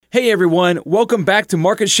Hey everyone, welcome back to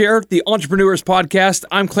Market Share, the Entrepreneurs Podcast.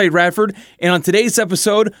 I'm Clay Radford, and on today's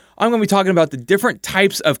episode, I'm going to be talking about the different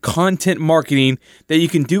types of content marketing that you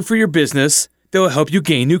can do for your business that will help you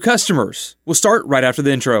gain new customers. We'll start right after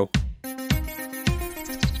the intro.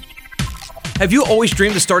 Have you always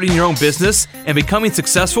dreamed of starting your own business and becoming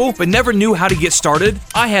successful, but never knew how to get started?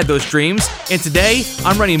 I had those dreams, and today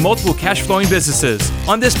I'm running multiple cash-flowing businesses.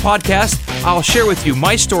 On this podcast, I'll share with you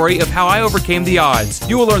my story of how I overcame the odds.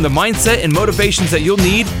 You will learn the mindset and motivations that you'll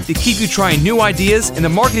need to keep you trying new ideas and the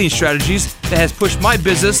marketing strategies that has pushed my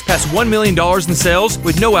business past $1 million in sales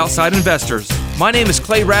with no outside investors. My name is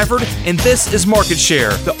Clay Radford, and this is Market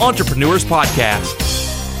Share, the Entrepreneurs Podcast.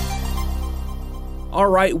 All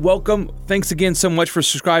right, welcome. Thanks again so much for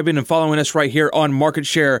subscribing and following us right here on Market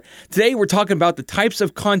Share. Today, we're talking about the types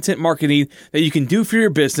of content marketing that you can do for your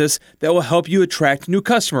business that will help you attract new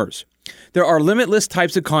customers. There are limitless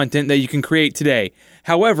types of content that you can create today.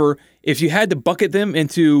 However, if you had to bucket them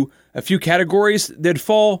into a few categories, they'd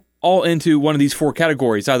fall all into one of these four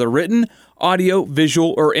categories, either written, audio,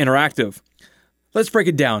 visual, or interactive. Let's break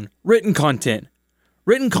it down. Written content.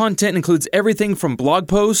 Written content includes everything from blog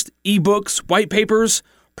posts, ebooks, white papers,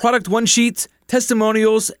 product one-sheets,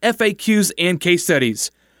 testimonials, FAQs, and case studies.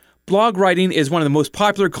 Blog writing is one of the most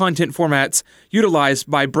popular content formats utilized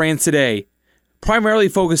by brands today, primarily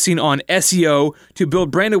focusing on SEO to build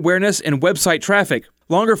brand awareness and website traffic.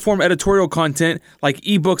 Longer-form editorial content like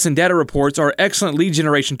ebooks and data reports are excellent lead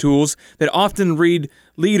generation tools that often lead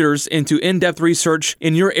leaders into in-depth research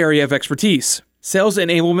in your area of expertise. Sales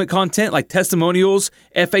enablement content like testimonials,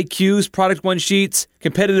 FAQs, product one-sheets,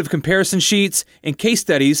 competitive comparison sheets, and case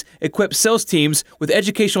studies equip sales teams with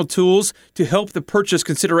educational tools to help the purchase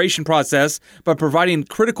consideration process by providing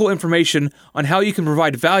critical information on how you can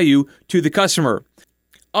provide value to the customer.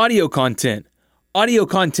 Audio content. Audio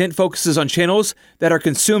content focuses on channels that are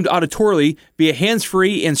consumed auditorily via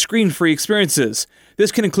hands-free and screen-free experiences.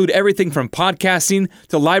 This can include everything from podcasting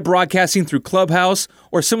to live broadcasting through Clubhouse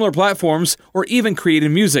or similar platforms, or even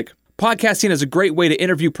creating music. Podcasting is a great way to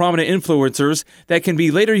interview prominent influencers that can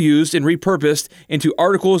be later used and repurposed into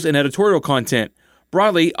articles and editorial content.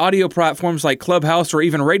 Broadly, audio platforms like Clubhouse or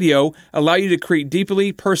even radio allow you to create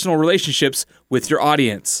deeply personal relationships with your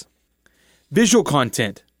audience. Visual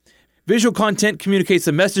content. Visual content communicates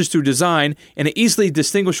a message through design in an easily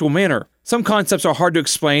distinguishable manner. Some concepts are hard to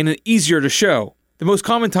explain and easier to show. The most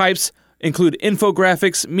common types include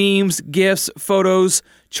infographics, memes, GIFs, photos,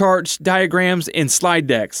 charts, diagrams, and slide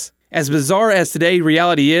decks. As bizarre as today's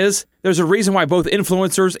reality is, there's a reason why both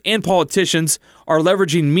influencers and politicians are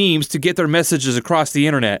leveraging memes to get their messages across the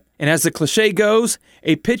internet. And as the cliche goes,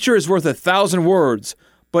 a picture is worth 1,000 words,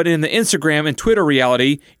 but in the Instagram and Twitter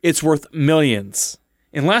reality, it's worth millions.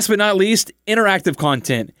 And last but not least, interactive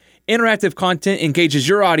content. Interactive content engages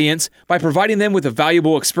your audience by providing them with a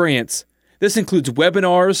valuable experience. This includes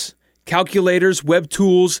webinars, calculators, web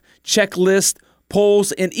tools, checklists,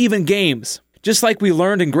 polls, and even games. Just like we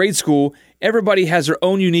learned in grade school, everybody has their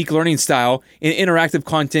own unique learning style, and interactive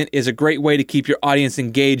content is a great way to keep your audience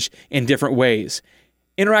engaged in different ways.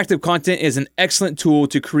 Interactive content is an excellent tool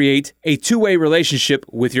to create a two-way relationship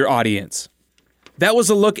with your audience. That was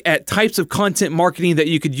a look at types of content marketing that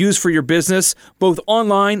you could use for your business, both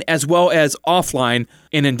online as well as offline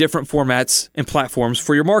and in different formats and platforms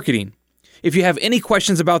for your marketing. If you have any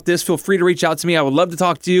questions about this, feel free to reach out to me. I would love to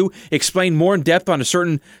talk to you, explain more in depth on a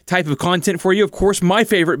certain type of content for you. Of course, my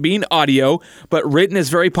favorite being audio, but written is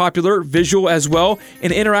very popular, visual as well,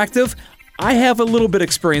 and interactive. I have a little bit of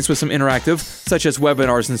experience with some interactive, such as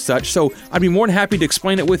webinars and such, so I'd be more than happy to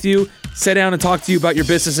explain it with you, sit down and talk to you about your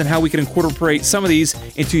business and how we can incorporate some of these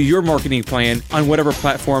into your marketing plan on whatever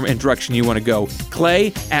platform and direction you want to go.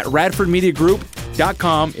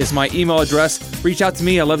 Clay@RadfordMediaGroup.com is my email address. Reach out to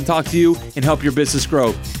me. I'd love to talk to you and help your business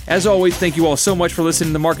grow. As always, thank you all so much for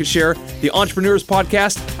listening to Market Share, the Entrepreneurs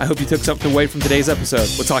Podcast. I hope you took something away from today's episode.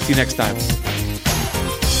 We'll talk to you next time.